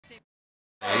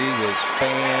He was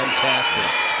fantastic.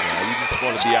 Yeah, you just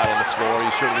want to be out on the floor.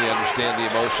 You certainly understand the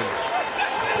emotion.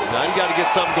 Now you got to get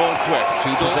something going quick.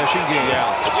 Two-possession game.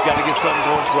 Yeah, but you got to get something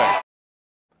going quick.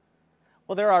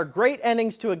 Well, there are great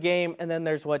endings to a game, and then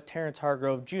there's what Terrence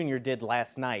Hargrove Junior did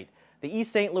last night. The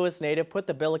East St. Louis native put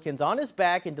the Billikens on his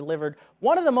back and delivered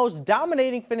one of the most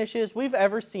dominating finishes we've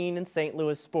ever seen in St.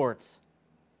 Louis sports.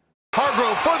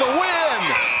 Hargrove for the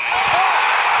win!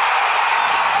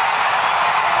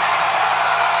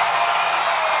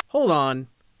 Hold on,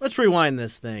 let's rewind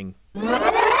this thing.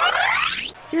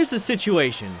 Here's the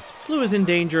situation. SLU is in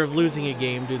danger of losing a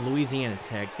game to Louisiana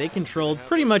Tech. They controlled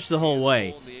pretty much the whole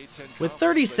way. With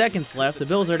 30 seconds left, the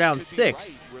Bills are down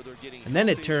 6. And then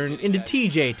it turned into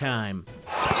TJ time.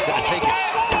 Gonna take it.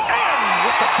 And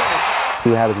with the finish. See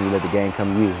what happens when you let the game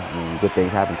come to you. I mean, good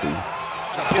things happen to you.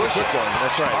 Push it.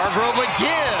 That's right. Hargrove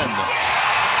again.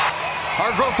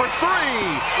 Hargrove for 3.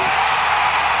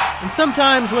 And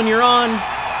sometimes when you're on,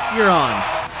 you're on.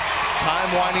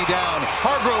 Time winding down.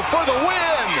 Hargrove for the win.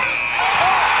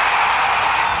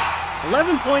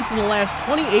 11 points in the last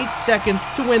 28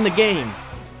 seconds to win the game.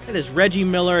 It is Reggie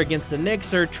Miller against the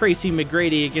Knicks or Tracy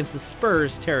McGrady against the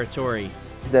Spurs territory.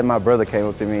 Then my brother came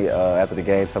up to me after the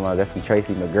game talking about that's some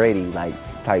Tracy McGrady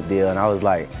type deal, and I was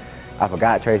like, I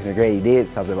forgot Tracy McGrady did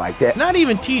something like that. Not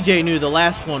even TJ knew the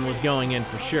last one was going in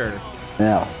for sure.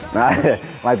 No,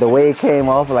 like the way it came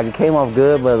off, like it came off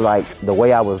good, but like the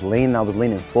way I was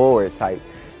leaning forward type.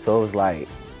 So it was like,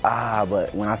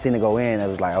 but when I seen it go in, I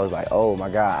was like, oh my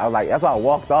God. I was like, that's why I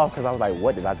walked off, because I was like,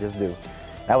 what did I just do?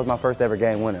 That was my first ever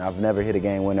game winner. I've never hit a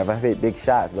game winner. I've hit big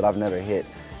shots, but I've never hit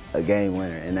a game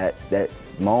winner. And that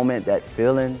moment, that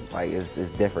feeling, like it's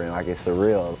different, like it's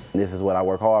surreal. This is what I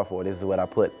work hard for. This is what I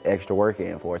put extra work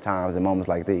in for times and moments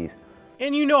like these.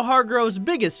 And you know Hargrove's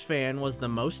biggest fan was the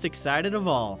most excited of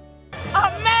all.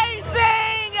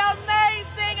 Amazing!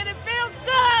 Amazing! And it feels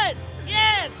good!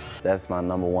 Yes! That's my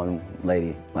 #1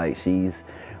 lady. Like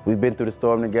we've been through the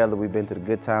storm together, we've been through the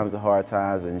good times, the hard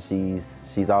times, and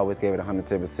she's always gave it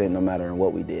 110% no matter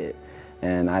what we did.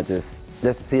 And I just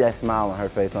to see that smile on her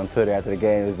face on Twitter after the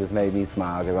game, it just made me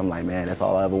smile, because I'm like, man, that's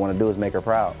all I ever want to do is make her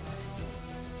proud.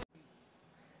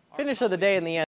 Finish of the day in the end.